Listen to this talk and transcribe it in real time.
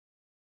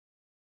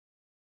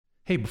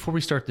Hey, before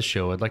we start the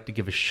show, I'd like to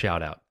give a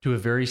shout out to a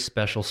very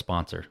special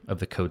sponsor of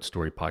the Code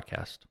Story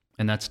podcast,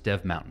 and that's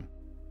Dev Mountain.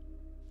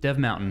 Dev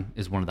Mountain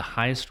is one of the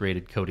highest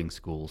rated coding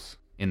schools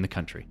in the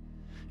country,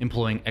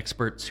 employing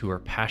experts who are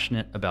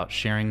passionate about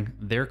sharing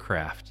their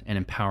craft and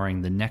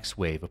empowering the next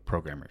wave of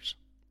programmers.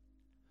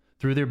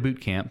 Through their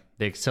boot camp,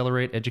 they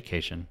accelerate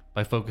education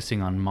by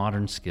focusing on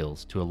modern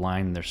skills to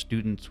align their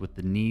students with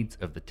the needs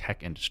of the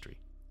tech industry.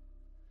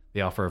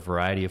 They offer a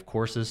variety of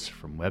courses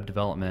from web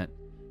development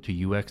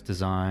to UX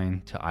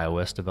design to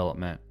iOS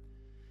development,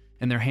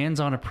 and their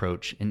hands-on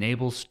approach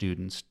enables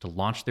students to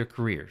launch their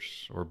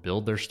careers or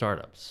build their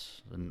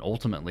startups and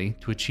ultimately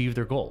to achieve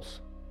their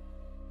goals.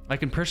 I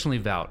can personally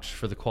vouch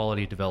for the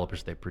quality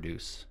developers they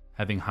produce,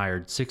 having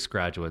hired 6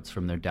 graduates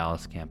from their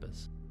Dallas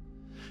campus.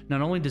 Not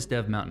only does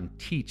Dev Mountain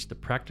teach the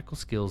practical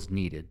skills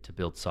needed to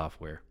build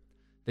software,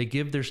 they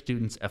give their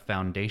students a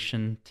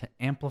foundation to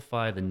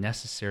amplify the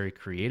necessary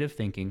creative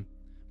thinking,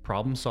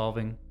 problem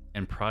solving,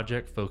 and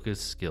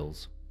project-focused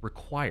skills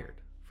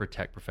required for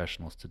tech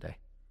professionals today.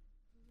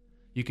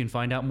 You can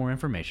find out more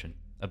information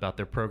about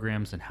their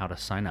programs and how to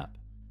sign up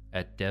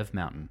at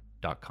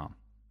devmountain.com.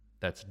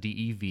 That's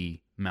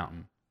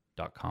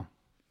devmountain.com.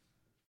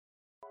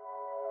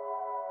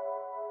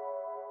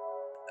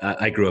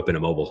 I grew up in a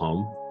mobile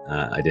home.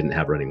 I didn't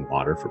have running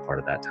water for part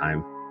of that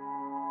time.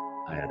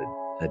 I had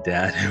a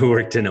dad who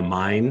worked in a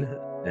mine,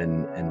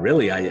 and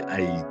really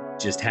I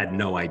just had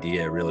no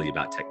idea really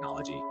about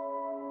technology.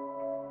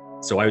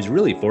 So I was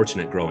really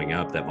fortunate growing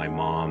up that my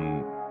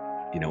mom,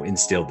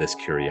 instilled this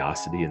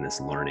curiosity and this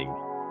learning,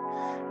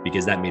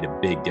 because that made a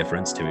big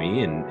difference to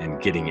me in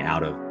getting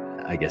out of,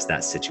 I guess,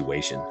 that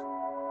situation.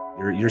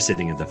 You're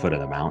sitting at the foot of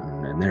the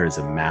mountain and there is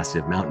a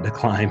massive mountain to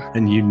climb,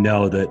 and you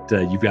know that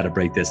you've got to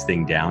break this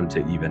thing down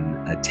to even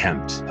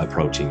attempt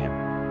approaching it.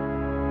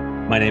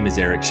 My name is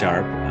Eric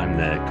Sharp. I'm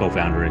the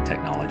co-founder and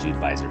technology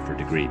advisor for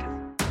Degreed.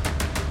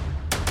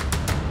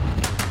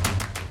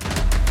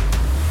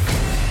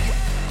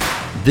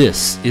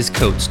 This is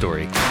Code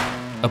Story,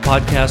 a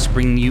podcast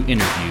bringing you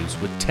interviews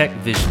with tech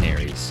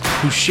visionaries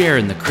who share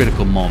in the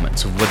critical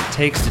moments of what it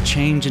takes to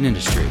change an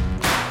industry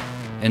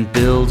and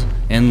build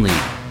and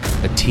lead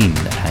a team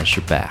that has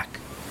your back.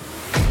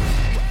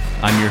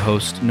 I'm your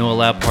host, Noah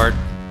Lappart,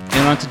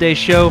 and on today's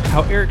show,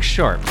 how Eric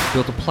Sharp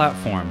built a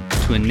platform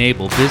to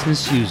enable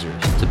business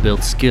users to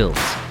build skills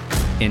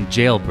and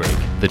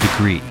jailbreak the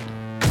degree.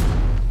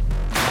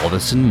 All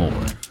this and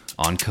more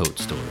on Code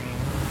Story.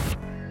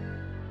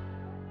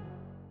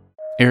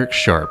 Eric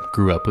Sharp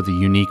grew up with a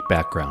unique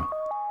background.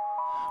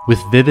 With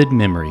vivid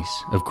memories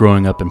of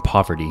growing up in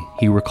poverty,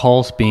 he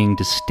recalls being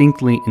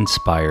distinctly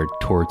inspired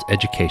towards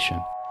education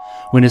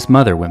when his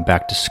mother went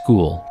back to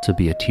school to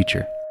be a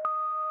teacher.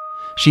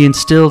 She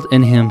instilled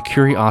in him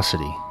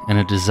curiosity and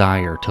a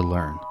desire to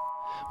learn,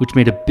 which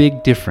made a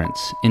big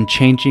difference in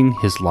changing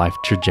his life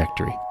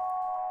trajectory.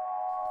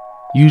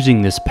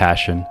 Using this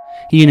passion,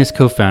 he and his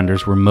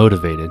co-founders were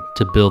motivated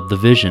to build the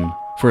vision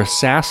for a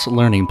SaaS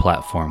learning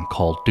platform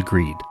called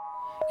Degreed,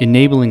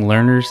 enabling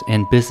learners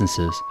and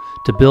businesses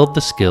to build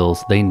the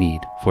skills they need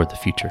for the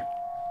future.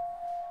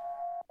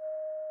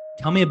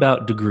 Tell me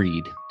about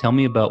Degreed. Tell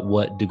me about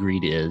what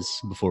Degreed is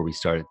before we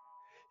started.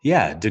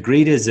 Yeah,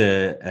 Degreed is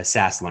a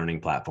SaaS learning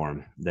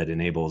platform that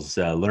enables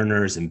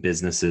learners and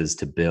businesses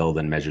to build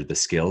and measure the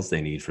skills they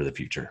need for the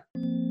future.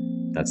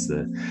 That's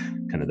the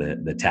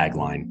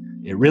tagline.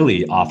 It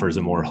really offers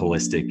a more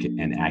holistic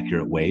and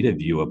accurate way to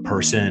view a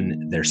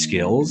person, their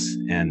skills,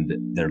 and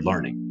their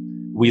learning.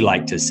 We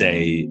like to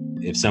say,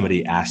 if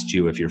somebody asked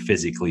you if you're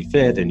physically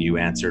fit and you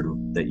answered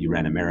that you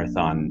ran a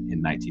marathon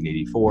in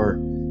 1984,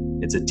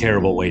 it's a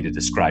terrible way to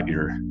describe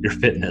your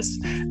fitness.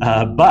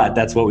 But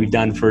that's what we've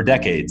done for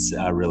decades,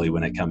 really,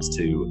 when it comes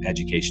to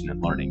education and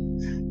learning,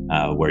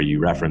 where you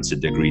reference a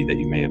degree that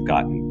you may have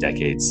gotten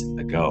decades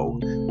ago,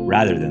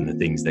 rather than the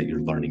things that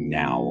you're learning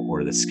now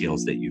or the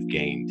skills that you've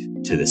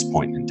gained to this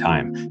point in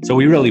time. So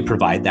we really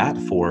provide that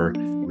for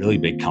really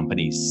big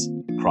companies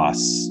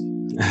across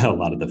a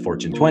lot of the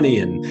Fortune 20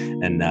 and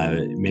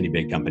many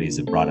big companies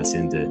have brought us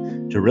in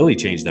to really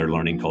change their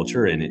learning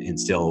culture and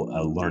instill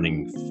a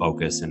learning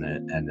focus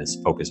and this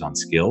focus on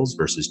skills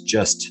versus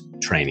just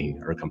training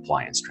or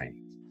compliance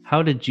training.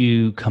 How did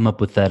you come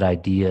up with that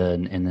idea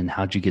and then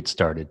how'd you get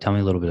started? Tell me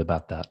a little bit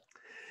about that.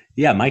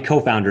 Yeah, my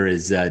co-founder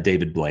is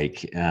David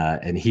Blake,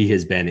 and he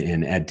has been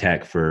in ed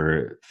tech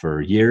for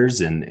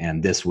years,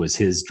 and this was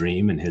his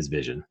dream and his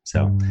vision.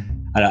 So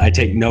I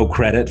take no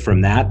credit from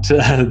that,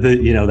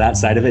 that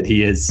side of it. He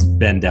has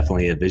been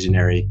definitely a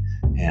visionary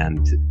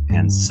and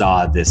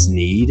saw this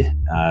need,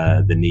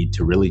 the need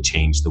to really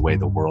change the way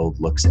the world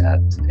looks at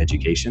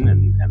education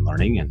and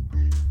learning,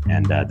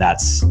 and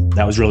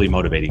that was really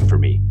motivating for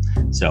me.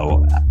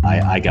 So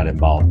I got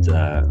involved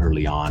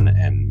early on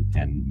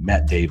and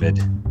met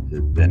David.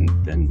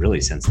 Then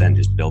really since then,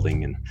 just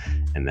building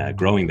and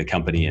growing the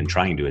company and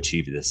trying to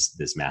achieve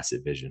this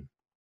massive vision.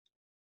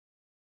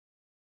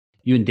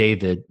 You and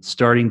David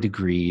starting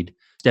Degreed,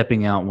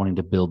 stepping out, wanting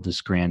to build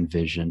this grand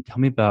vision. Tell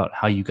me about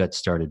how you got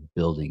started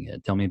building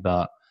it. Tell me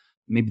about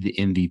maybe the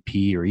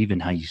MVP or even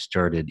how you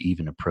started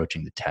even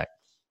approaching the tech?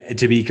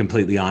 To be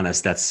completely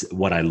honest, that's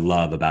what I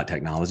love about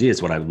technology.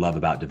 Is what I love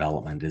about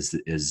development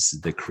is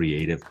the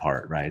creative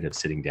part, right? Of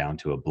sitting down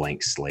to a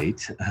blank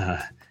slate.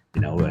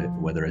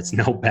 Whether it's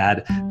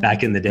Notepad,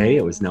 back in the day,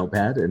 it was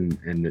Notepad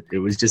and it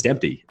was just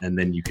empty. And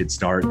then you could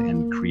start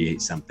and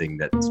create something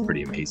that's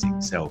pretty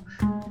amazing. So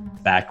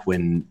back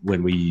when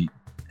we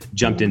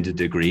jumped into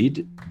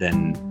Degreed,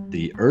 then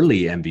the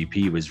early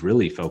MVP was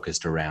really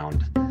focused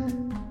around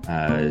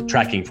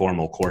tracking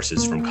formal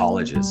courses from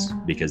colleges,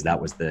 because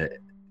that was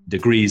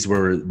degrees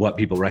were what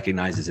people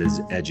recognize as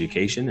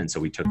education. And so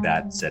we took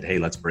that and said, hey,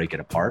 let's break it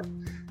apart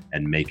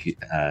and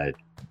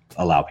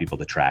allow people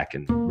to track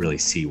and really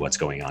see what's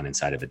going on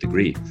inside of a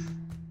degree.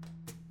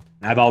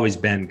 I've always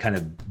been kind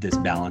of this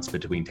balance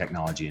between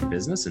technology and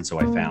business. And so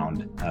I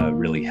found a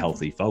really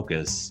healthy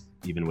focus,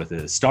 even with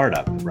a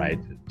startup, right?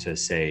 To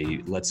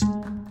say, let's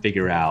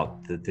figure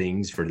out the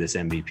things for this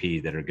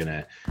MVP that are going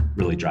to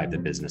really drive the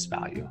business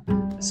value.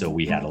 So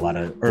we had a lot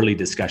of early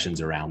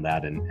discussions around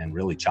that and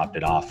really chopped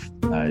it off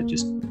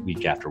just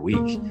week after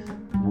week.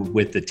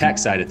 With the tech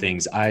side of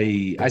things,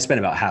 I spent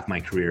about half my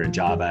career in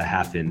Java,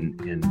 half in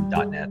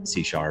 .NET,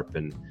 C#,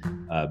 and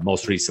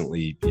most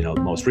recently,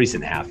 most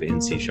recent half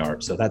in C#.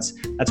 So that's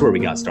where we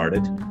got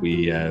started.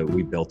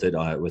 We built it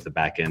with the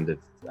back end of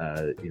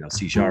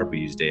C#. We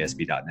used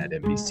ASP.NET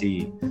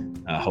MVC,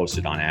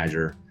 hosted on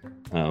Azure,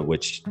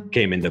 which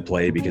came into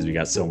play because we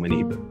got so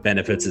many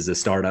benefits as a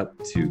startup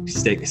to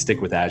stick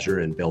with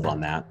Azure and build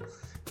on that.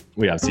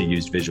 We obviously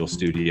used Visual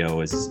Studio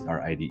as our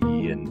IDE,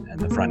 and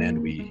the front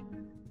end we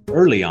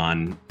early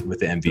on with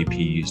the MVP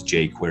used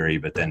jQuery,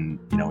 but then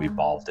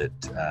evolved it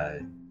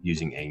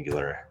using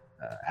Angular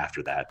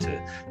after that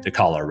to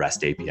call our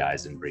REST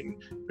APIs and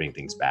bring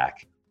things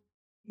back.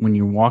 When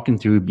you're walking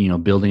through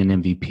building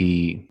an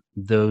MVP,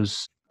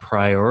 those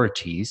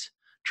priorities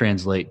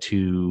translate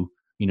to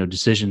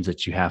decisions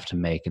that you have to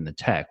make in the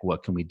tech.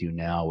 What can we do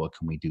now? What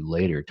can we do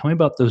later? Tell me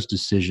about those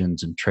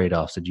decisions and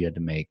trade-offs that you had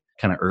to make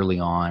kind of early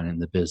on in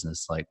the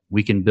business. Like,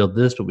 we can build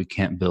this, but we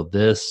can't build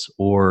this,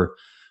 or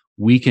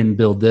we can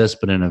build this,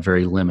 but in a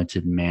very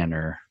limited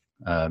manner.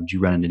 Do you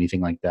run into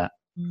anything like that?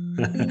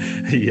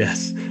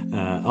 Yes,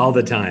 all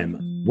the time.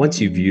 Once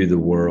you view the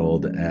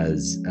world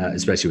as,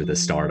 especially with a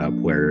startup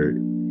where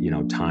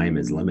time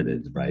is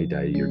limited, right?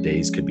 Your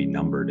days could be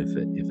numbered if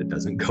it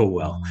doesn't go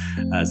well.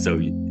 So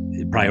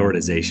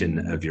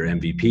prioritization of your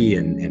MVP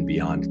and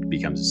beyond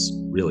becomes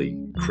really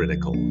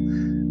critical.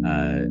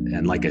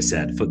 And like I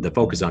said, the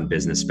focus on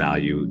business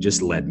value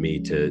just led me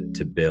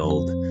to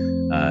build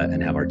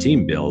and have our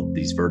team build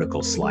these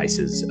vertical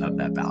slices of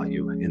that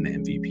value in the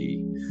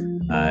MVP.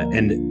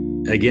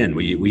 And again,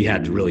 we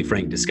had really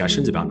frank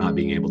discussions about not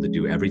being able to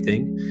do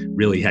everything.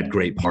 Really had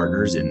great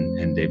partners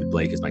in David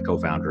Blake as my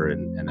co-founder,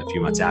 and a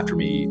few months after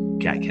me,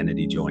 Kat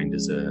Kennedy joined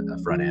as a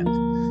front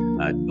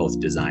end, both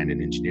design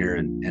and engineer,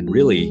 and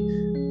really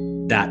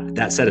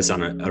that set us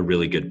on a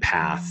really good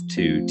path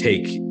to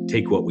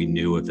take what we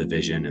knew of the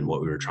vision and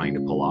what we were trying to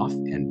pull off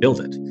and build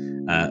it.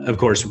 Of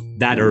course,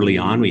 that early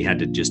on, we had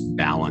to just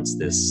balance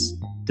this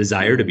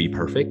desire to be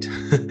perfect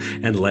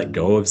and let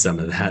go of some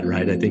of that,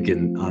 right? I think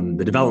on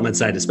the development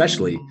side,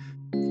 especially,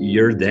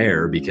 you're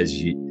there because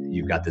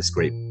you've got this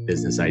great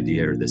business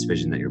idea or this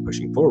vision that you're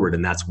pushing forward,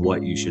 and that's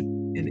what you should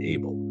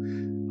enable.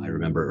 I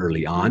remember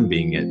early on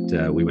being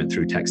we went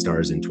through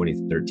Techstars in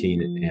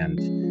 2013,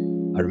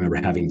 and I remember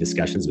having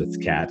discussions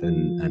with Kat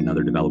and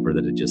another developer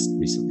that had just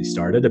recently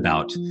started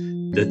about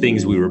the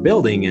things we were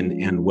building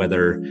and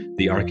whether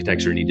the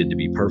architecture needed to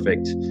be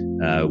perfect.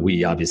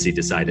 We obviously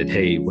decided,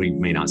 hey, we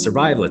may not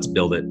survive. Let's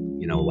build it,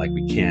 like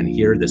we can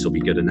here. This will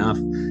be good enough.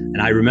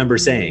 And I remember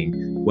saying,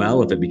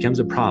 well, if it becomes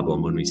a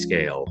problem when we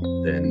scale,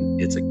 then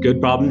it's a good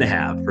problem to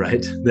have,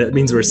 right? That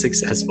means we're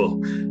successful.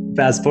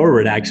 Fast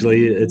forward,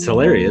 actually, it's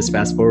hilarious.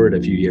 Fast forward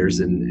a few years,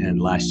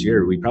 and last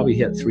year we probably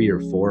hit 3 or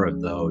 4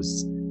 of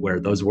those where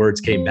those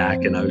words came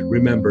back, and I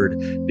remembered,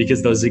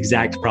 because those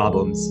exact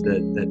problems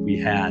that we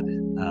had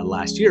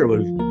last year,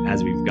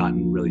 as we've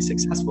gotten really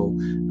successful,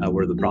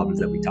 were the problems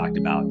that we talked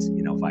about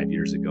 5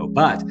 years ago.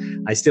 But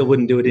I still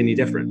wouldn't do it any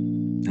different.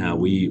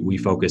 We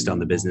focused on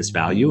the business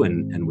value,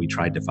 and we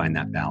tried to find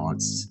that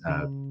balance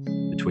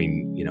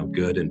between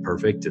good and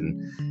perfect,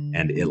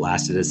 and it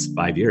lasted us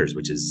 5 years,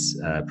 which is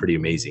pretty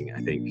amazing, I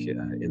think,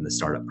 in the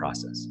startup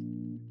process.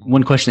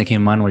 One question that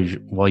came to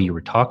mind while you were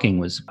talking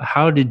was,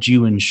 how did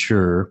you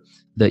ensure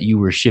that you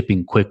were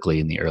shipping quickly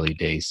in the early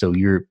days? So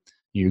you're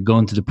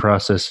going through the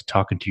process of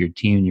talking to your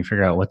team, and you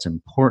figure out what's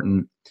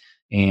important,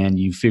 and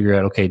you figure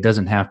out, okay, it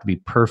doesn't have to be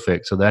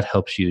perfect. So that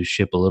helps you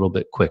ship a little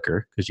bit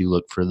quicker because you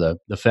look for the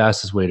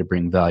fastest way to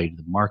bring value to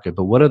the market.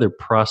 But what other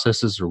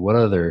processes or what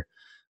other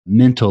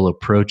mental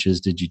approaches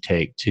did you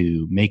take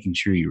to making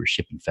sure you were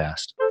shipping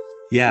fast?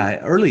 Yeah,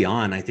 early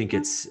on, I think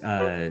it's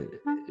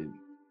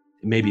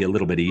maybe a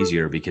little bit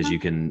easier because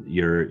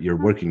you're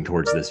working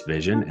towards this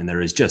vision, and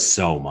there is just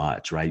so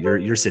much, right?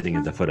 You're sitting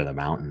at the foot of the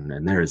mountain,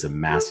 and there is a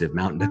massive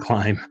mountain to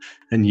climb,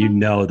 and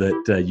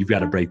that you've got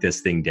to break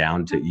this thing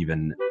down to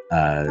even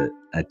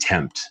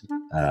attempt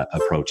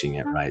approaching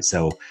it, right?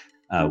 So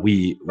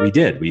we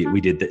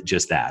did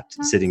just that,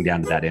 sitting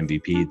down to that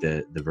MVP,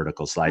 the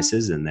vertical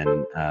slices, and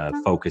then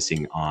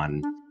focusing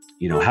on,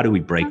 how do we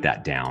break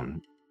that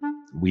down?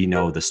 We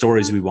know the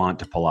stories we want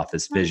to pull off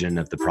this vision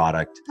of the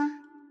product.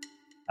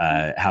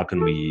 How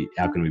can we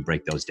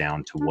break those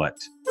down to what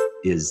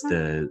is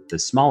the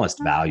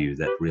smallest value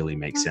that really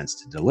makes sense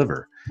to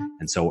deliver?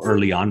 And so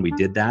early on we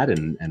did that,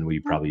 and we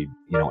probably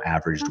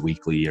averaged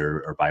weekly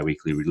or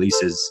biweekly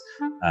releases,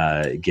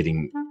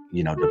 getting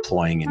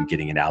deploying and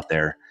getting it out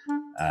there.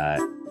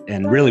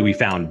 And really we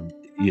found,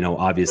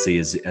 obviously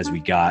as we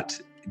got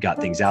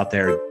things out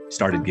there,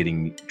 started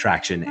getting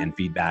traction and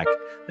feedback,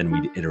 then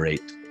we'd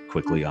iterate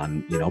quickly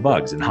on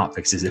bugs and hot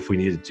fixes if we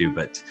needed to,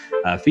 but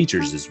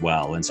features as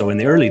well. And so in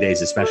the early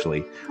days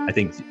especially, I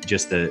think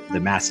just the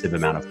massive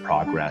amount of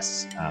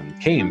progress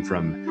came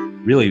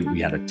from, really, we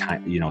had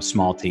a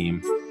small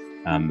team,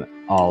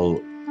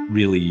 all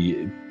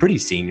really pretty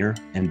senior,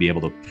 and be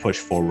able to push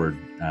forward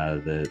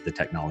the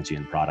technology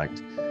and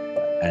product.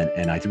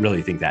 And I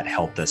really think that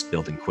helped us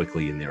building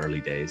quickly in the early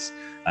days,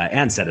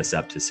 and set us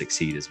up to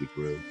succeed as we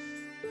grew.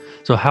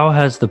 So how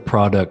has the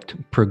product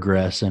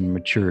progressed and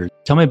matured?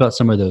 Tell me about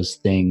some of those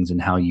things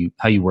and how you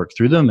work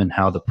through them and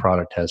how the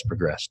product has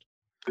progressed.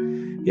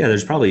 Yeah,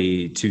 there's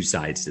probably two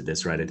sides to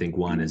this, right? I think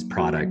one is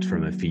product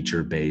from a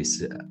feature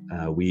base.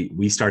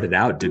 We started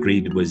out,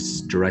 Degreed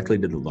was directly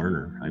to the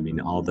learner. I mean,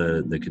 all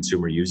the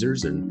consumer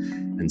users,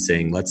 and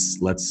saying,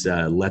 let's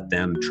let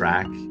them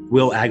track.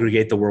 We'll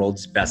aggregate the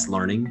world's best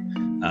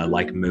learning,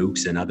 like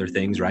MOOCs and other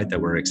things, right, that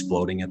were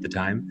exploding at the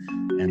time,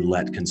 and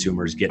let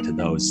consumers get to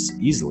those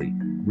easily.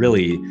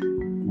 Really,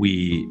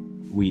 we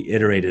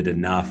iterated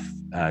enough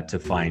to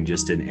find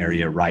just an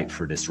area ripe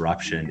for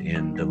disruption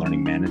in the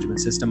learning management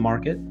system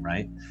market,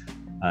 right?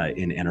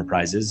 In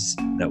enterprises,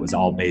 that was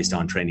all based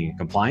on training and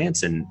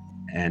compliance.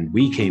 And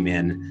we came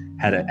in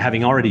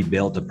having already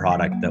built a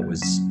product that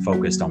was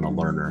focused on the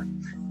learner,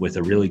 with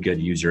a really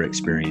good user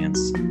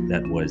experience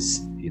that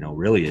was,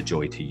 really a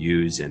joy to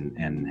use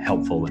and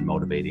helpful and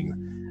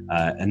motivating.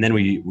 And then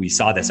we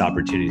saw this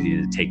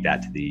opportunity to take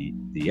that to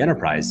the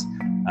enterprise,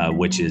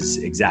 which is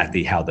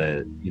exactly how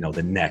the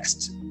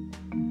next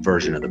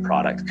version of the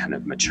product kind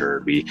of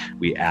matured.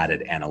 We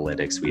added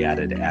analytics, we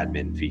added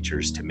admin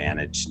features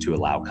to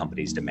allow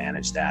companies to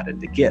manage that, and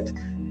to get,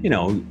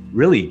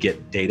 really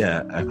get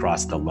data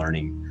across the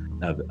learning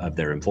of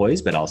their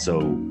employees, but also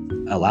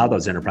allow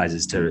those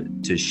enterprises to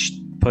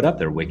put up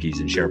their wikis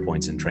and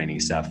SharePoints and training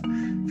stuff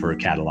for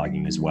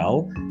cataloging, as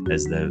well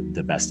as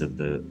the best of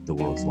the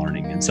world's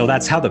learning. And so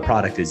that's how the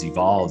product has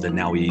evolved. And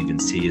now we even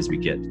see, as we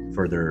get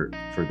further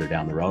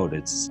down the road,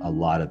 it's a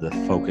lot of the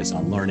focus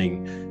on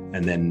learning,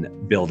 and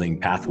then building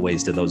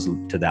pathways to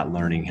that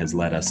learning has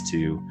led us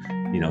to,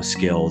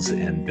 skills,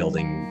 and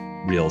building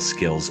real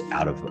skills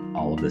out of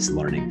all of this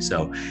learning.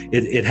 So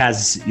it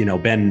has,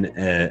 been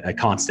a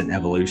constant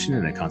evolution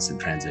and a constant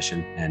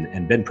transition,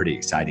 and been pretty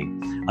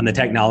exciting. On the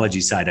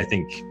technology side, I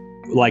think,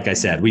 like I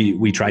said,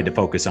 we tried to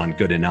focus on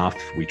good enough.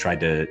 We tried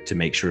to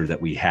make sure that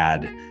we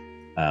had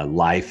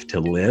life to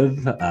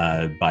live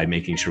by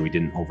making sure we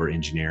didn't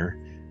over-engineer,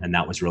 and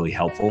that was really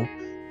helpful.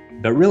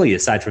 But really,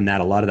 aside from that,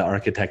 a lot of the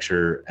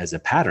architecture as a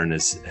pattern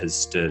has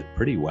stood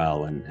pretty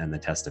well and the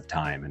test of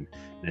time, and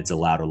it's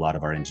allowed a lot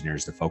of our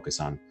engineers to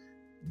focus on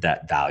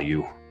that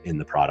value in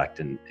the product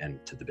and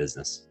to the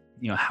business.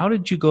 How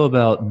did you go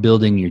about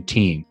building your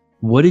team?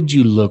 What did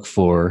you look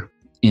for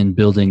in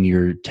building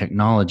your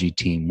technology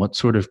team? What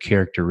sort of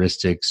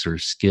characteristics or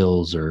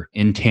skills or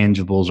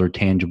intangibles or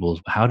tangibles?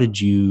 How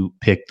did you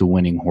pick the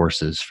winning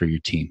horses for your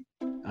team?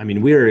 I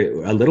mean,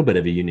 we're a little bit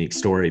of a unique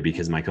story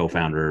because my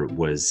co-founder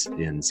was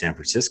in San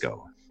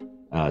Francisco.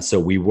 So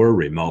we were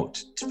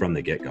remote from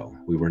the get-go.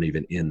 We weren't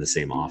even in the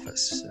same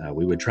office.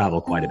 We would travel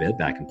quite a bit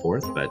back and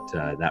forth, but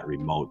that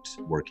remote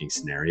working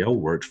scenario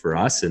worked for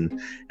us. And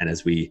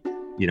as we,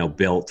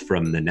 built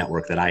from the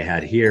network that I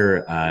had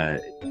here,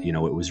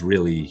 it was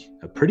really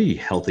a pretty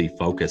healthy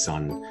focus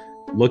on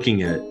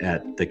looking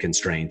at the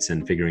constraints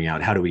and figuring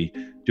out,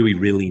 do we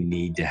really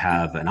need to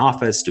have an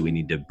office? Do we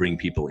need to bring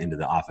people into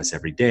the office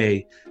every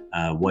day?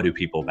 What do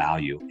people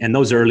value? And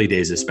those early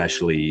days,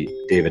 especially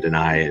David and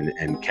I,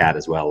 and Kat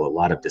as well, a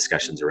lot of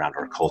discussions around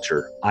our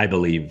culture. I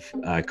believe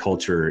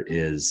culture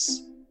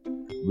is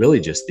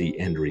really just the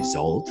end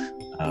result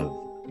of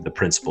the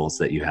principles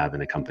that you have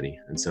in a company.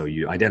 And so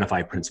you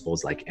identify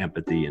principles like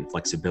empathy and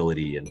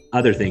flexibility and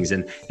other things,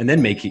 and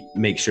then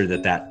make sure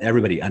that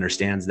everybody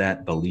understands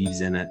that,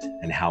 believes in it,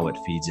 and how it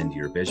feeds into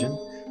your vision.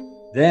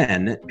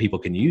 Then people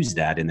can use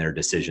that in their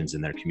decisions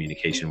and their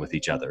communication with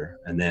each other.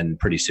 And then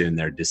pretty soon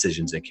their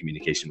decisions and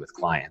communication with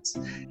clients.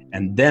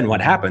 And then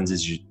what happens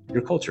is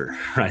your culture,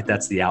 right?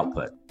 That's the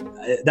output.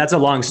 That's a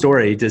long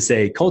story to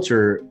say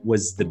culture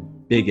was the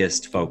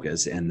biggest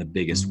focus and the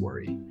biggest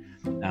worry.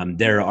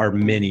 There are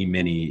many,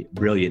 many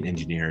brilliant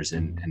engineers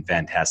and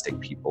fantastic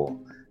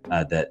people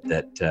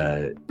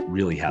that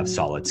really have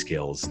solid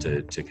skills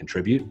to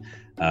contribute.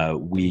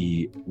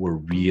 We were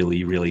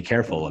really, really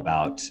careful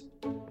about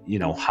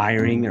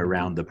hiring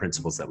around the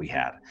principles that we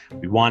had.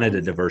 We wanted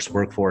a diverse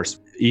workforce.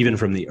 Even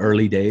from the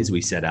early days,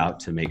 we set out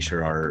to make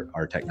sure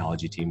our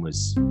technology team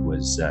was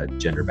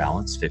gender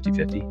balanced,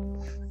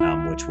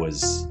 50-50, which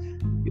was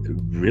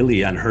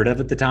really unheard of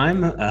at the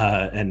time.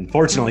 And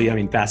fortunately,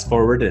 fast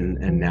forward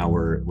and now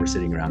we're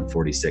sitting around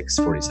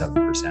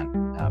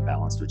 47%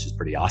 balanced, which is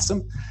pretty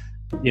awesome.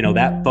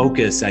 That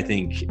focus, I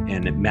think,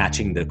 in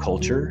matching the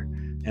culture.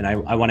 And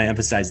I want to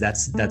emphasize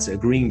that's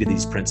agreeing to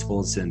these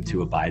principles and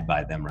to abide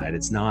by them, right?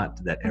 It's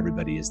not that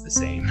everybody is the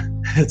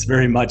same. It's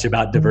very much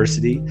about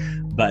diversity.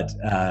 But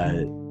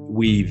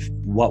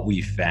what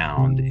we've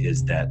found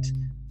is that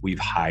we've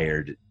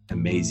hired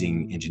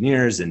amazing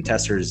engineers and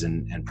testers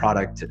and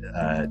product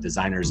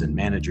designers and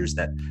managers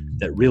that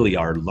really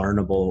are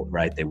learnable,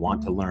 right? They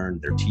want to learn,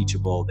 they're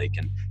teachable, they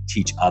can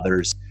teach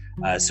others.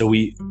 So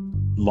we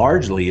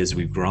largely, as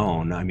we've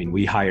grown,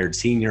 we hired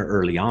senior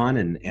early on,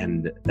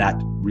 and that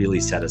really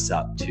set us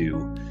up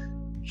to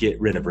get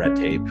rid of red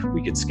tape.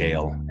 We could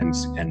scale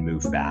and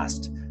move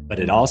fast. But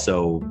it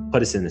also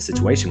put us in a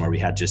situation where we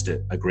had just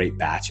a great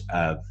batch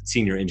of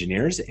senior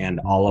engineers, and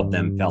all of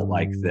them felt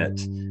like that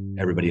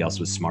everybody else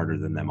was smarter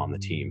than them on the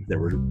team. There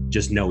were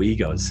just no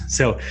egos.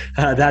 So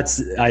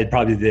that's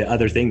probably the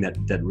other thing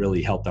that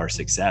really helped our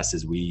success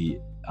is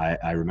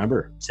I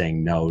remember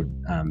saying no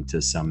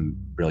to some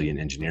brilliant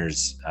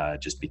engineers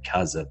just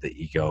because of the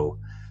ego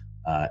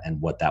and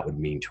what that would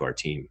mean to our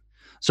team.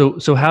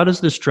 So how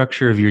does the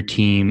structure of your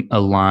team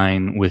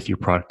align with your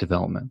product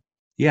development?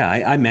 Yeah,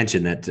 I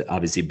mentioned that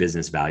obviously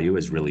business value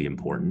is really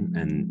important,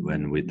 and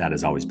that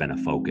has always been a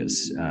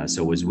focus.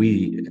 So as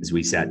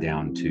we sat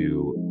down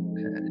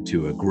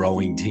to a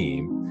growing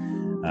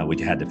team,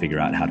 we had to figure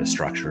out how to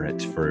structure it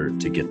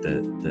to get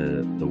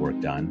the work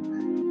done.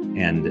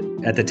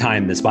 And at the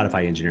time, the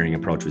Spotify engineering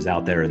approach was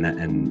out there,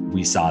 and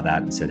we saw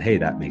that and said, hey,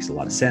 that makes a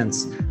lot of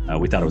sense.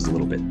 We thought it was a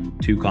little bit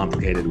too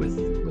complicated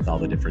with all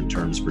the different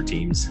terms for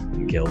teams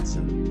and guilds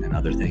and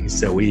other things.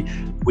 So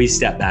we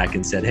stepped back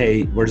and said,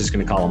 hey, we're just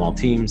going to call them all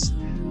teams.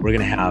 We're going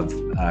to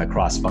have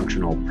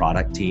cross-functional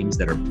product teams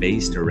that are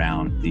based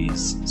around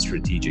these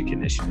strategic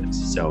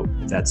initiatives. So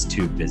if that's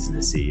too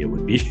businessy,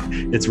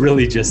 it's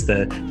really just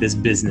this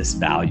business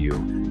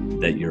value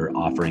that you're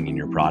offering in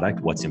your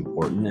product, what's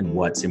important and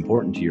what's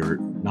important to your,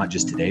 not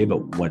just today, but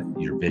what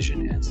your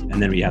vision is.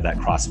 And then we have that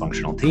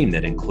cross-functional team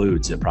that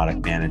includes a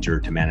product manager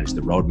to manage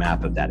the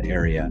roadmap of that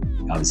area.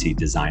 Obviously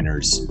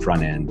designers,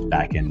 front-end,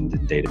 back-end,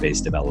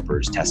 database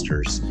developers,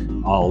 testers,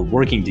 all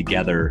working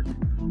together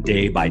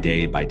day by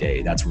day by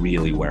day. That's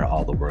really where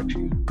all the work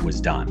was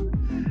done.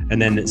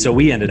 And then, so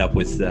we ended up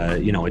with,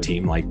 a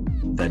team like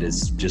that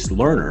is just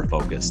learner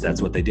focused.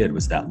 That's what they did,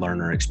 was that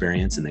learner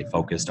experience. And they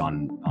focused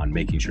on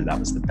making sure that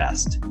was the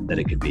best that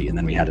it could be. And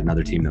then we had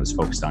another team that was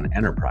focused on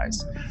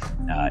enterprise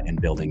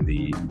and building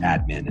the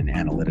admin and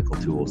analytical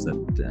tools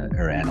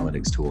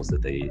analytics tools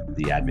that the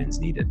admins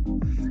needed.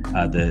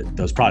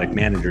 Those product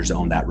managers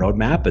owned that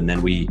roadmap. And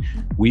then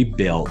we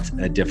built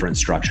a different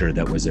structure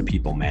that was a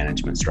people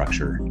management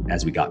structure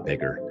as we got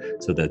bigger,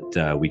 so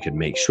that we could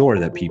make sure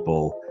that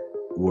people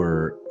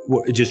were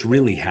just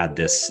really had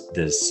this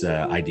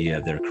idea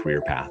of their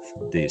career path,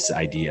 this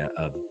idea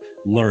of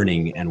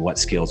learning and what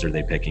skills are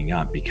they picking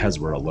up. Because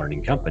we're a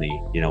learning company,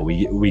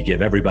 we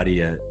give everybody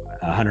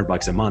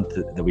 $100 a month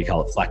that we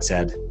call it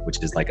FlexEd,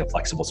 which is like a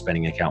flexible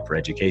spending account for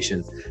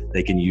education.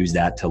 They can use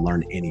that to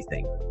learn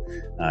anything.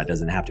 It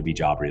doesn't have to be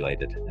job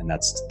related, and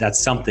that's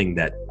something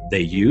that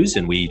they use,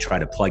 and we try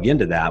to plug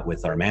into that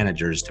with our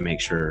managers to make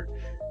sure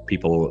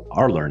people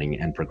are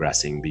learning and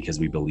progressing, because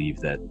we believe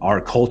that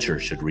our culture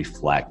should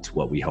reflect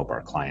what we hope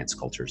our clients'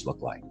 cultures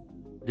look like.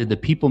 Did the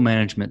people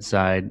management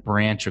side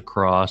branch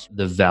across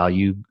the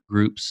value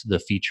groups, the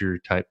feature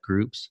type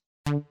groups?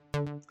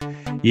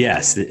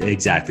 Yes,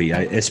 exactly.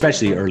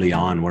 Especially early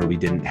on, where we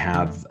didn't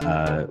have,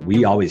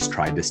 we always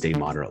tried to stay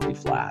moderately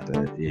flat,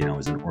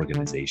 as an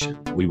organization.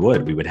 We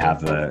would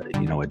have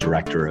a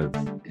director of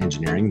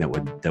engineering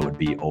that would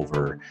be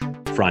over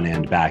front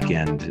end, back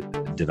end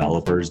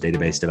developers,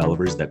 database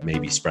developers that may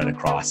be spread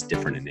across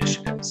different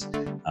initiatives,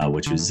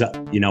 which was,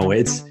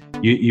 it's,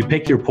 you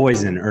pick your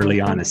poison early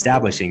on,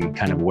 establishing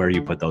kind of where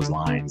you put those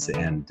lines.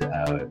 And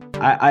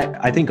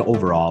I think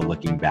overall,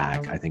 looking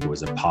back, I think it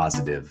was a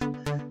positive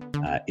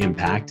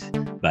impact,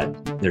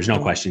 but there's no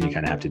question you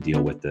kind of have to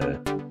deal with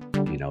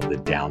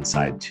the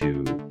downside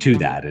to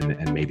that,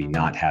 and maybe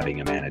not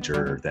having a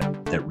manager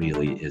that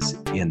really is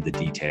in the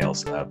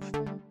details of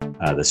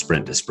the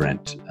sprint to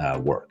sprint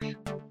work.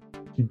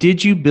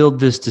 Did you build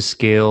this to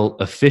scale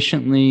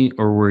efficiently,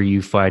 or were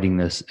you fighting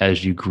this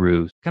as you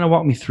grew? Kind of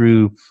walk me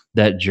through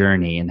that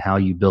journey and how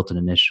you built it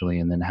initially,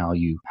 and then how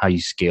you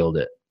scaled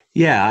it.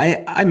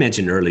 Yeah, I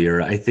mentioned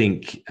earlier, I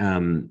think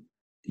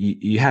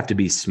you have to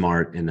be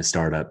smart in a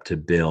startup to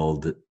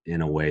build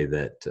in a way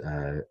that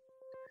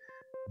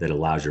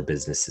allows your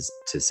businesses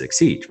to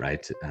succeed,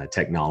 right?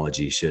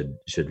 Technology should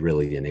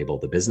really enable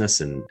the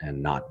business and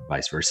not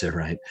vice versa,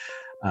 right?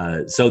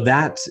 So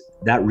that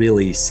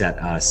really set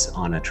us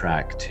on a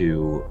track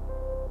to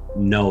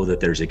know that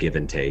there's a give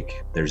and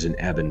take. There's an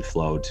ebb and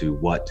flow to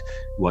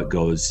what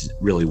goes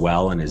really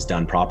well and is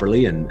done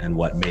properly, and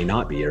what may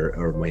not be,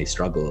 or may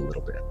struggle a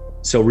little bit.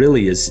 So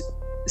really is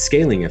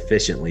scaling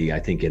efficiently, I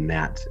think, in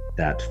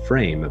that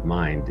frame of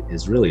mind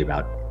is really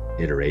about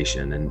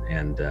iteration,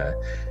 and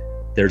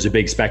there's a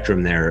big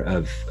spectrum there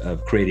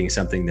of creating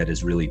something that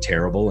is really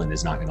terrible and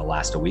is not going to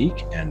last a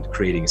week, and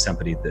creating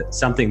something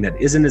that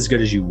isn't as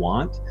good as you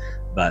want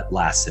but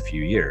lasts a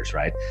few years,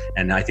 right?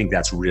 And I think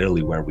that's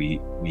really where we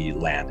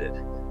landed.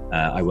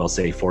 I will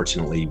say,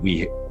 fortunately,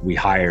 we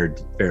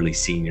hired fairly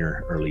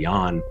senior early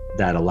on.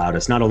 That allowed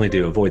us not only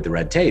to avoid the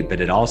red tape, but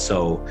it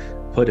also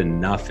put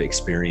enough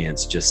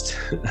experience, just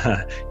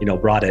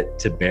brought it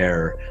to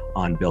bear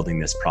on building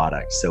this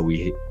product. So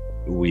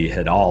we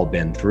had all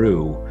been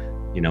through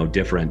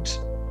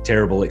different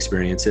terrible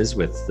experiences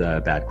with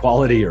bad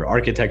quality or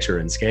architecture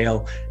and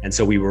scale, and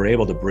so we were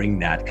able to bring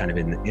that kind of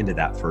into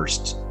that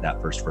first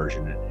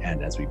version,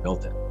 and as we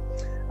built it.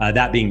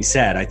 That being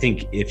said, I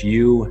think if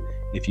you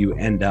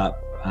end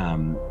up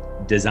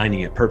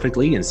designing it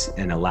perfectly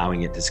and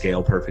allowing it to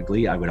scale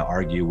perfectly, I would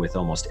argue with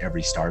almost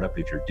every startup,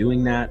 if you're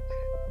doing that,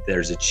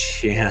 there's a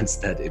chance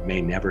that it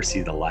may never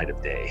see the light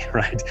of day,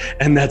 right?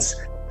 And that's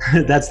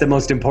the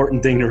most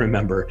important thing to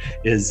remember,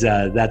 is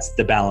that's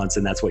the balance,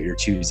 and that's what you're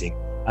choosing.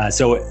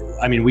 So,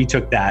 I mean, we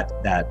took that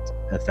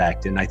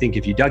effect, and I think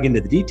if you dug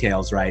into the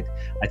details, right,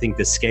 I think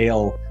the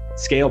scale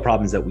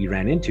problems that we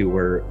ran into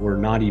were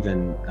not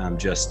even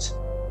just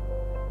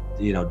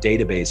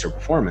database or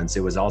performance.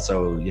 It was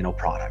also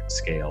product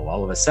scale.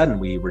 All of a sudden,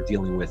 we were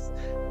dealing with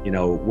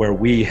where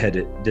we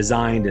had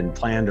designed and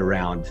planned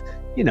around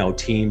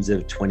teams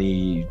of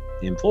 20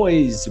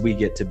 employees. We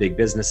get to big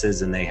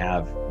businesses and they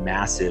have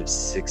massive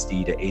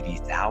 60 to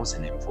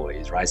 80,000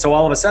 employees, right? So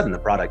all of a sudden the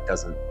product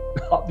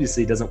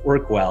obviously doesn't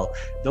work well.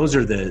 Those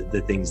are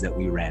the things that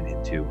we ran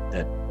into,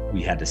 that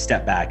we had to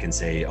step back and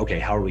say, okay,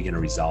 how are we going to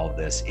resolve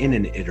this in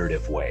an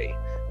iterative way?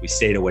 We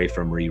stayed away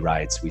from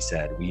rewrites. We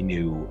said we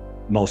knew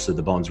most of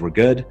the bones were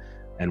good,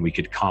 and we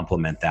could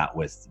complement that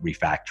with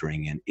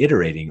refactoring and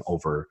iterating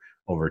over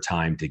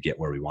time to get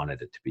where we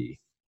wanted it to be.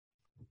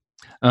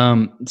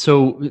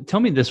 So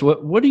tell me this,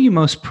 what are you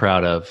most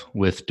proud of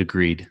with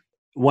Degreed?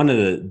 One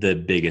of the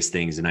biggest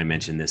things, and I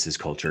mentioned this, is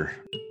culture.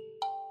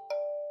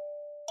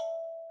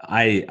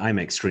 I'm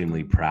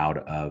extremely proud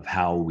of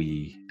how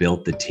we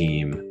built the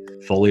team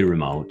fully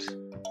remote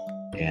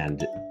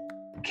and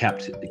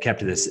kept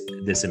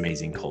this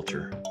amazing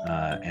culture,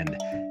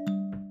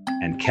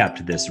 and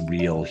kept this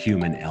real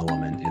human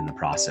element in the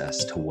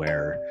process, to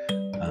where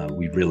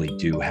we really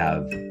do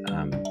have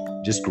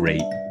just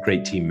great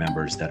team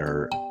members that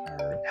are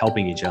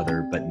helping each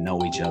other but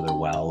know each other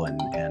well,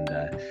 and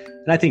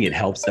I think it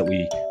helps that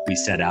we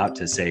set out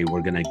to say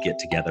we're going to get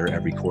together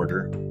every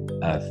quarter.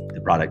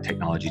 The product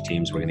technology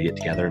teams, we're going to get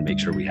together and make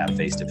sure we have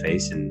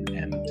face-to-face and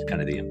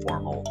kind of the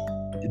informal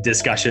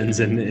discussions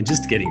and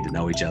just getting to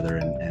know each other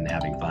and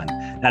having fun.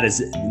 That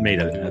has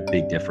made a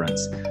big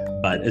difference.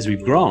 But as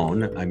we've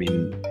grown, I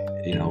mean,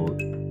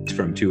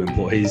 from 2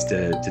 employees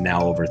to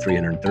now over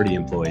 330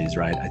 employees,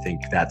 right? I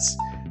think that's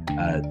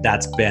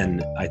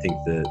been, I think,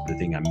 the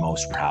thing I'm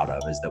most proud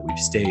of, is that we've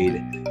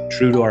stayed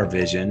true to our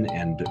vision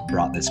and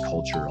brought this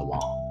culture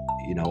along.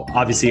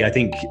 Obviously, I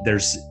think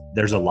there's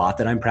a lot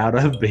that I'm proud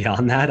of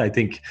beyond that. I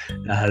think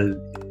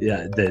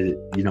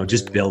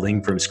just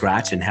building from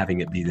scratch and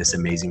having it be this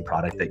amazing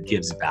product that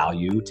gives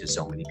value to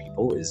so many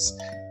people is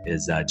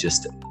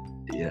just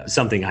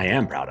something I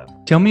am proud of.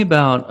 Tell me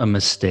about a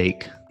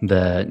mistake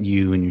that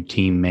you and your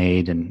team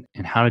made, and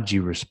how did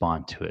you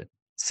respond to it?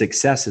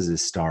 Success as a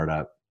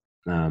startup,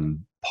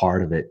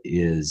 part of it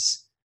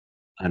is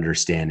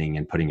understanding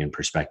and putting in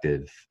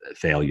perspective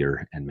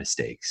failure and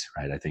mistakes,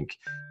 right? I think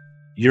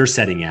you're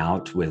setting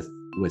out with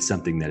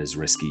something that is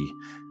risky.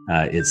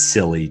 It's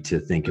silly to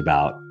think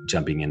about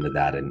jumping into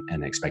that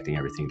and expecting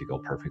everything to go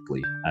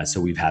perfectly.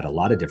 So we've had a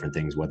lot of different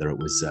things, whether it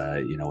was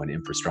an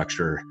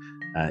infrastructure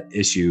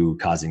issue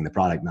causing the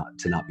product not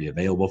to be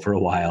available for a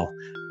while,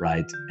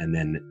 right? And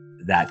then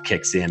that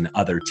kicks in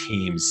other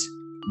teams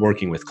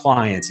working with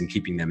clients and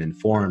keeping them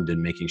informed and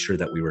making sure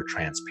that we were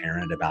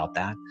transparent about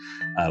that,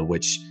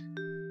 which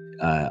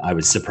I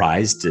was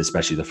surprised,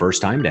 especially the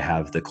first time, to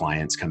have the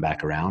clients come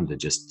back around to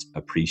just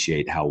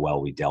appreciate how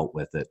well we dealt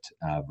with it,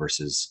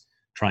 versus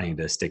trying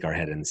to stick our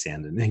head in the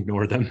sand and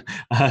ignore them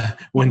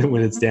when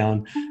it's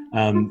down.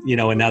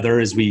 Another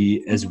is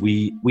we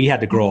had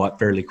to grow up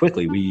fairly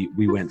quickly.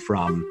 We went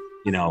from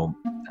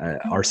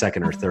our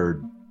second or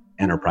third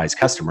enterprise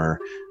customer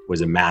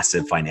was a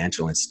massive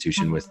financial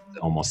institution with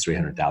almost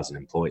 300,000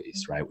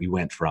 employees, right? We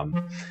went from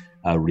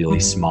a really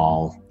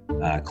small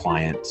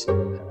client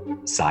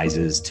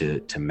sizes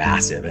to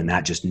massive, and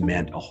that just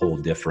meant a whole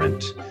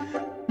different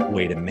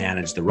way to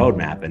manage the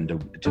roadmap and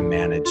to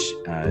manage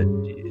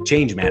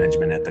change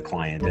management at the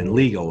client, and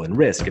legal and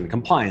risk and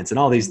compliance and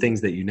all these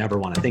things that you never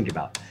want to think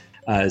about.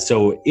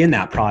 So in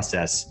that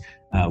process,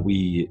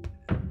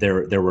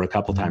 There were a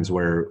couple times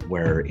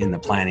where in the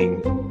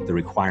planning, the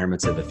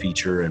requirements of a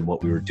feature and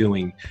what we were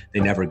doing, they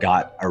never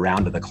got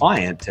around to the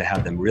client to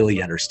have them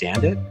really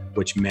understand it,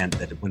 which meant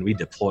that when we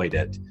deployed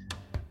it,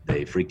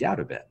 they freaked out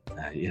a bit.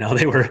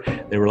 They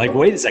were like,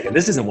 wait a second,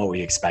 this isn't what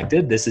we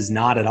expected. This is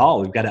not at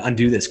all. We've got to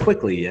undo this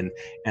quickly.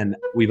 And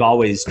we've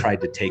always tried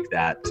to take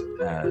that,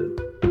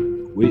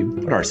 we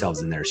put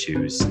ourselves in their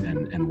shoes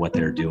and what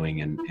they're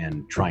doing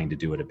and trying to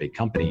do at a big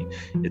company.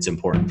 It's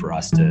important for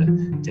us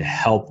to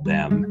help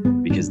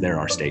them because they're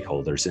our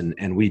stakeholders.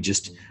 And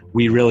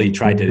we really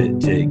try to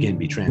again,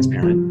 be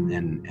transparent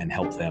and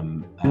help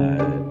them,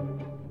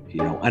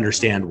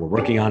 understand we're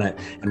working on it.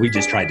 And we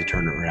just tried to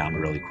turn it around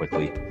really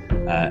quickly.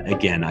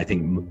 Again, I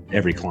think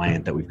every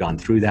client that we've gone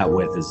through that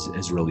with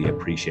has really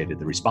appreciated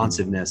the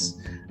responsiveness,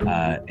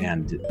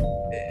 and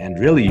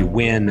really you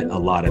win a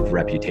lot of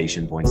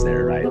reputation points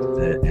there, right?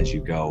 As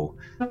you go,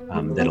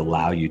 that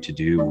allow you to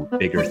do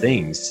bigger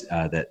things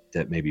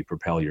that maybe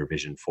propel your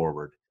vision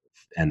forward,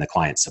 and the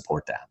clients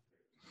support that.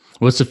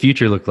 What's the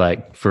future look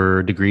like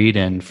for Degreed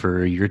and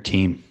for your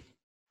team?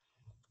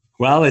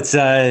 Well, it's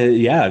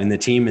the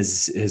team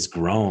has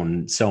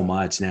grown so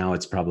much now.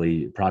 It's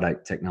probably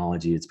product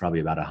technology. It's probably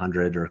about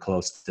 100 or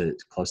close to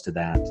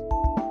that.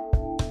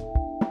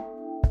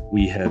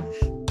 We have,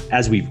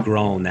 as we've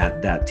grown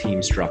that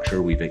team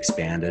structure, we've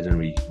expanded and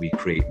we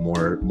create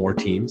more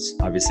teams.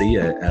 Obviously,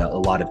 a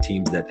lot of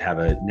teams that have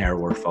a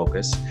narrower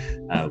focus,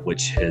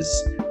 which has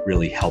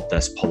really helped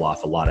us pull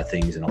off a lot of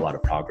things and a lot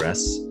of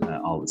progress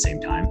all at the same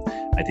time.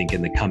 I think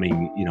in the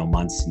coming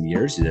months and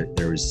years,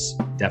 there's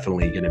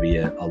definitely going to be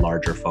a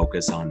larger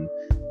focus on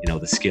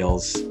the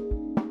skills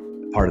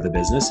part of the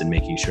business and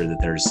making sure that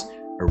there's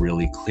a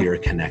really clear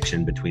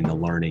connection between the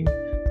learning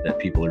that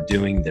people are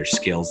doing, their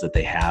skills that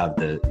they have,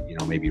 the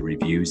maybe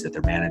reviews that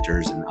their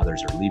managers and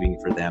others are leaving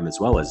for them, as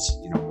well as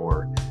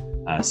more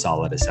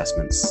solid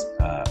assessments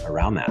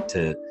around that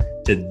to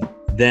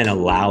then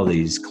allow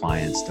these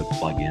clients to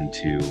plug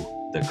into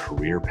the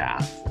career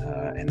path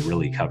and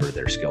really cover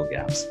their skill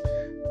gaps,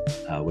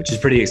 which is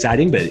pretty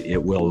exciting, but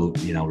it will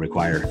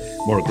require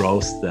more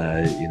growth,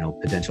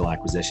 potential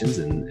acquisitions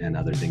and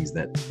other things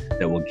that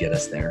will get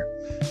us there.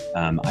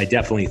 I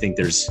definitely think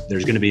there's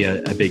going to be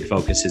a big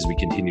focus as we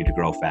continue to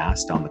grow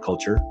fast on the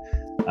culture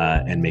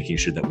and making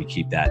sure that we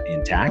keep that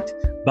intact,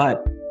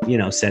 but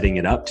setting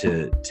it up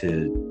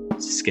to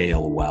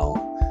scale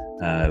well.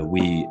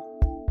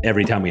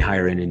 Every time we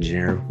hire an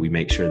engineer, we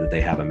make sure that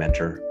they have a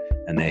mentor,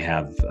 and they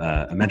have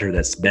a mentor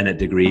that's been at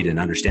Degreed and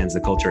understands the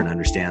culture and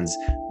understands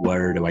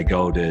where do I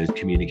go to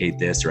communicate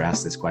this or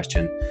ask this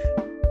question.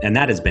 And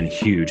that has been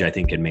huge, I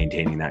think, in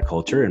maintaining that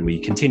culture. And we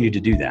continue to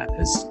do that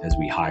as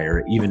we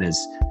hire. Even as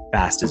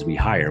fast as we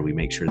hire, we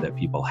make sure that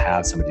people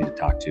have somebody to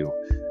talk to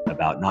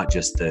about not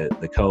just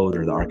the code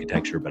or the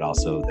architecture, but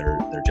also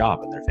their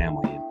job and their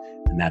family.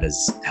 And that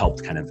has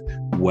helped kind of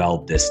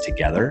weld this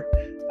together.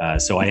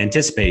 So I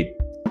anticipate,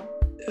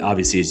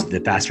 obviously,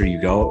 the faster you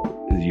grow,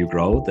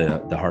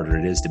 the harder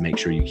it is to make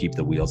sure you keep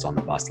the wheels on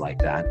the bus like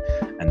that.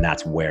 And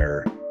that's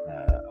where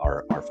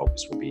our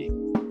focus will be.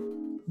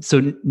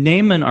 So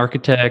name an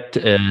architect,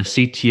 a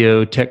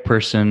CTO, tech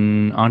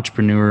person,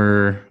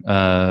 entrepreneur,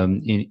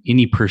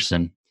 any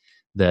person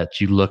that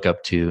you look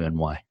up to and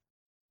why.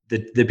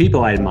 The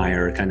people I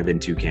admire are kind of in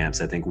two camps.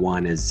 I think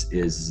one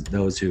is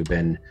those who have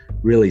been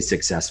really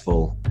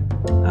successful,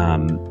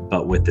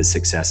 but with the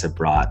success have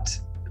brought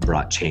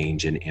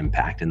change and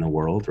impact in the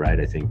world, right?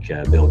 I think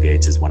Bill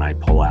Gates is one I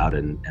pull out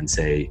and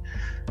say,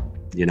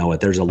 you know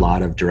what, there's a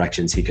lot of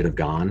directions he could have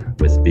gone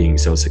with being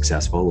so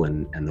successful,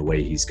 and the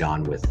way he's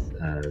gone with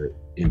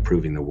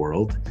improving the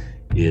world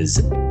is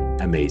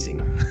amazing.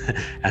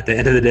 At the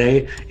end of the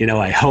day,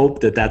 I hope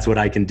that that's what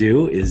I can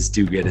do, is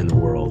do good in the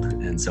world.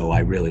 And so I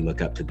really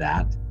look up to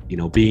that.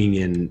 Being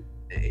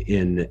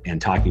in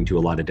and talking to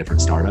a lot of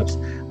different startups,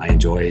 I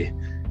enjoy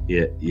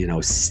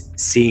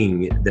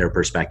seeing their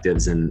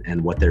perspectives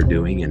and what they're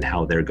doing and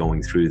how they're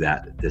going through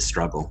this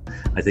struggle.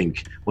 I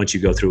think once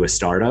you go through a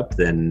startup,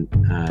 then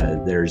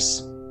there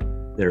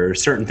are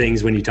certain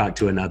things when you talk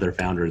to another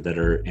founder that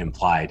are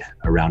implied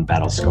around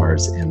battle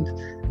scars and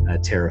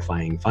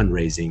terrifying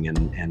fundraising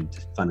and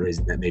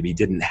fundraising that maybe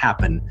didn't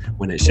happen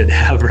when it should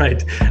have,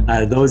 right?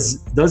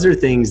 Those are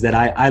things that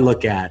I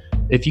look at.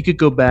 If you could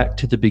go back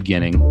to the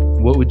beginning,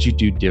 what would you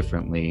do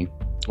differently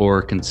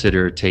or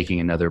consider taking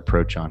another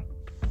approach on?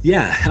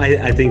 Yeah,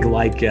 I think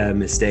like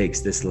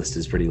mistakes, this list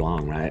is pretty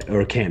long, right?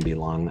 Or can be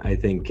long. I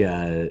think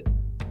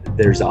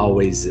there's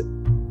always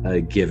a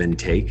give and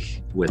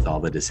take with all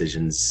the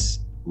decisions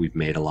we've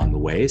made along the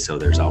way. So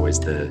there's always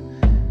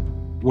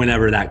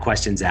whenever that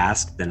question's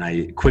asked, then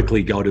I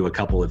quickly go to a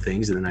couple of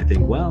things, and then I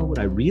think, well, would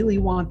I really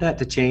want that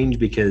to change?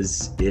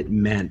 Because it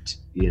meant,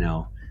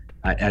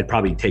 I'd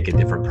probably take a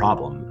different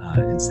problem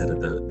instead of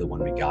the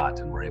one we got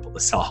and were able to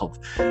solve.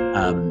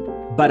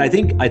 But I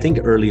think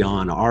early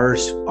on,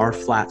 our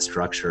flat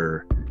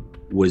structure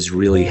was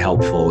really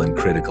helpful and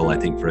critical, I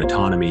think, for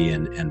autonomy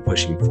and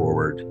pushing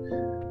forward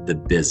the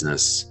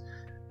business.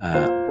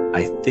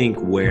 I think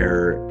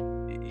where,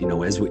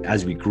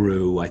 as we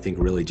grew, I think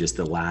really just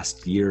the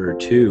last year or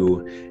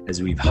two,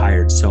 as we've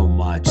hired so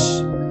much,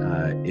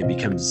 it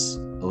becomes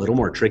a little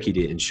more tricky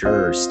to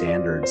ensure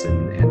standards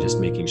and just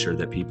making sure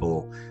that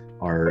people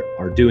are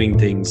doing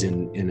things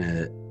in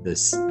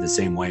the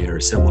same way or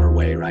a similar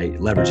way, right?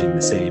 Leveraging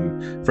the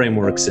same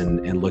frameworks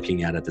and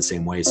looking at it the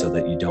same way, so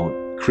that you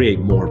don't create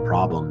more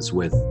problems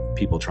with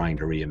people trying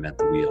to reinvent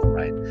the wheel,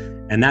 right?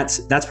 And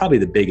that's probably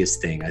the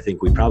biggest thing. I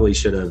think we probably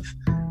should have,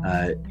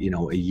 a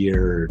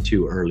year or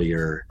two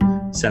earlier,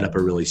 set up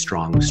a really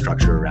strong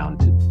structure around,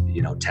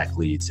 tech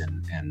leads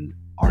and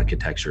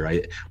architecture.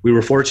 We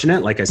were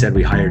fortunate, like I said,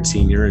 we hired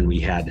senior, and we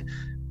had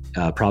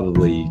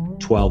probably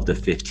 12 to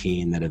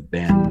 15 that have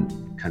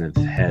been kind of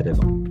head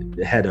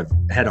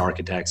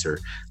architects or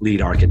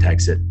lead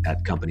architects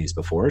at companies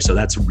before. So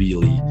that's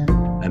really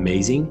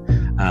amazing.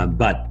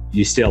 But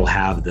you still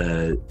have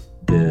the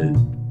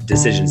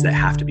decisions that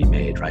have to be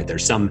made, right?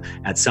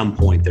 At some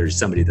point, there's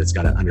somebody that's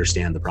got to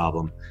understand the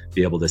problem,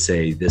 be able to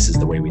say, this is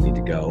the way we need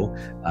to go.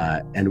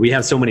 And we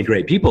have so many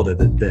great people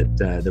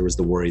that there was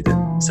the worry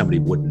that somebody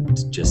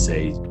wouldn't just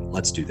say,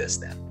 let's do this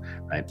then.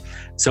 Right.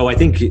 So I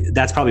think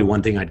that's probably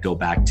one thing I'd go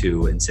back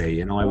to and say,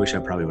 I wish I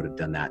probably would have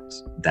done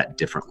that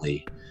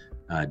differently,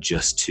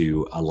 just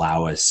to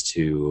allow us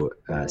to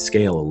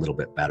scale a little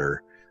bit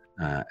better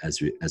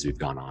as we've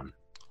gone on.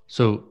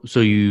 So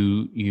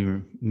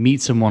you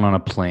meet someone on a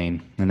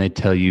plane and they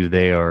tell you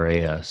they are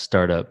a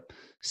startup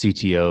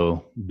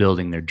CTO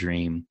building their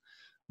dream.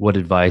 What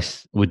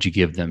advice would you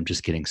give them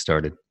just getting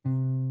started?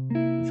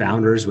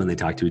 Founders, when they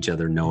talk to each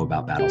other, know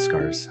about battle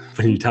scars.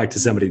 When you talk to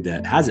somebody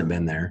that hasn't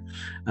been there,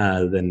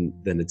 then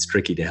it's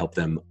tricky to help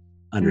them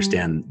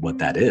understand what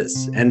that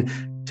is. And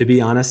to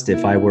be honest,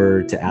 if I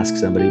were to ask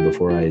somebody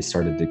before I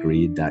started to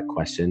read that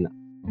question,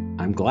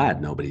 I'm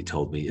glad nobody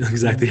told me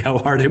exactly how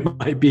hard it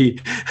might be.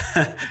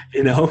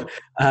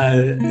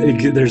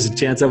 There's a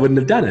chance I wouldn't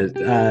have done it.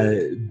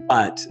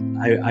 But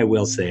I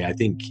will say, I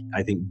think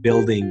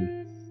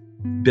building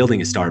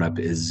a startup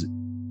is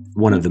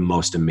one of the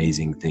most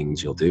amazing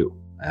things you'll do.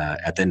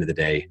 At the end of the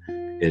day,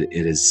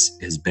 it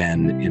has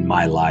been in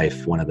my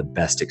life one of the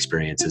best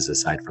experiences,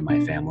 aside from my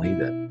family,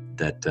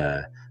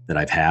 that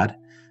I've had.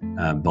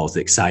 Both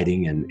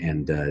exciting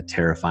and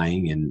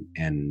terrifying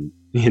and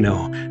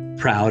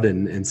proud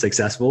and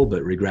successful,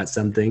 but regret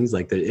some things.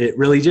 It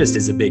really just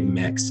is a big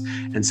mix.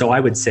 And so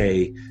I would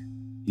say,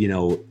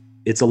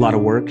 it's a lot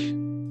of work,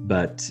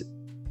 but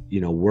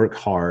work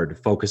hard,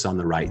 focus on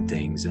the right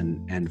things.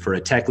 And for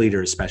a tech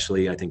leader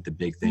especially, I think the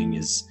big thing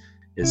is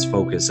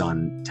focus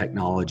on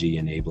technology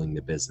enabling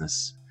the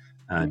business.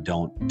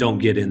 Don't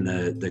get in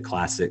the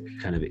classic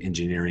kind of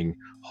engineering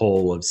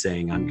hole of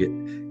saying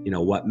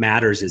what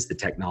matters is the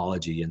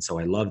technology. And so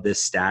I love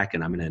this stack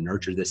and I'm going to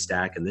nurture this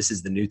stack. And this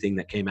is the new thing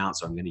that came out,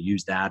 so I'm going to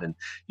use that. And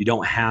if you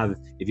don't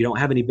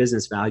have any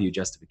business value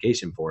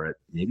justification for it,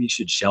 maybe you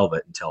should shelve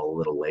it until a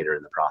little later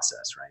in the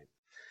process.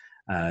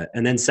 Right.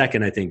 And then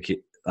second, I think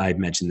I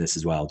mentioned this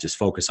as well, just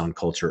focus on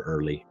culture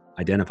early.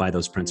 Identify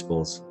those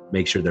principles,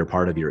 make sure they're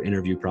part of your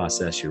interview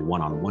process, your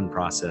one-on-one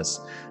process.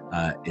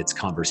 It's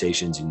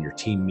conversations in your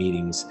team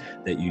meetings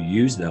that you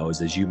use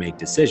those as you make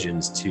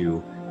decisions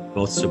to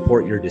both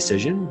support your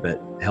decision,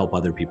 but help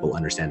other people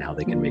understand how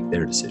they can make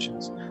their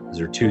decisions. Those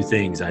are two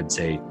things I'd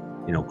say,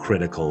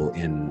 critical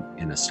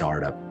in a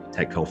startup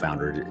tech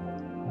co-founder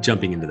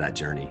jumping into that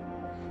journey.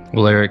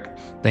 Well, Eric,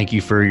 thank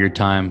you for your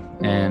time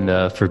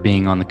and for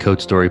being on the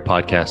Code Story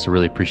podcast. I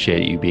really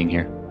appreciate you being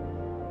here.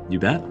 You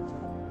bet.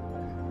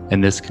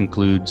 And this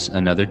concludes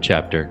another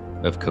chapter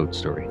of Code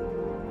Story.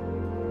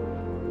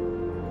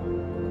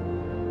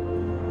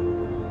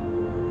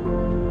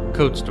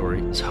 Code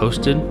Story is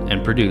hosted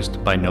and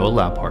produced by Noah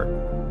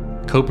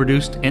Laupart,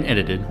 co-produced and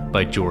edited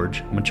by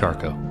George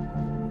Macharko.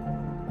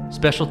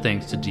 Special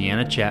thanks to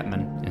Deanna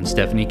Chapman and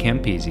Stephanie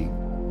Campisi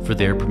for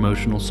their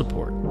promotional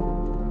support.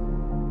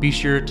 Be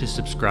sure to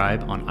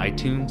subscribe on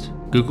iTunes,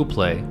 Google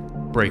Play,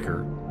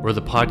 Breaker, or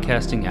the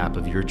podcasting app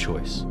of your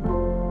choice.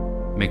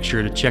 Make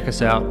sure to check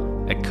us out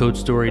at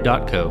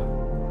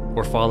codestory.co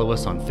or follow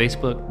us on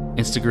Facebook,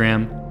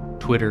 Instagram,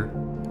 Twitter,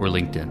 or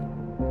LinkedIn.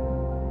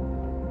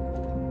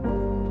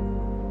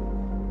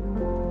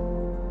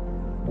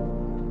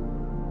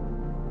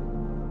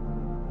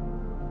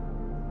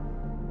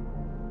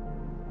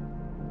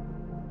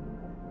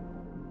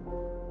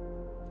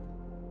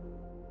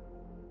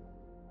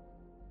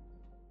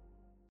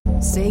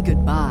 Say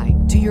goodbye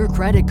to your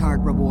credit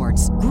card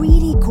rewards.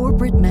 Greedy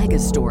corporate mega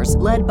stores,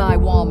 led by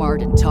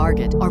Walmart and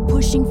Target, are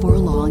pushing for a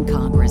law in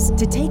Congress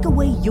to take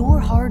away your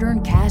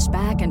hard-earned cash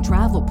back and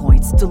travel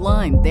points to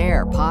line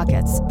their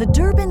pockets. The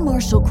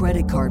Durbin-Marshall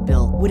credit card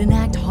bill would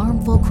enact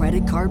harmful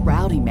credit card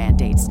routing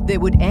mandates that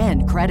would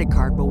end credit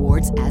card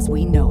rewards as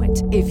we know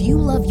it. If you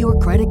love your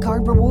credit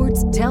card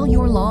rewards, tell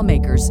your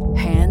lawmakers,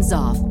 hands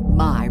off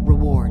my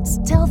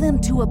rewards. Tell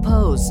them to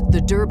oppose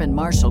the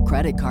Durbin-Marshall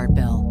credit card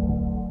bill.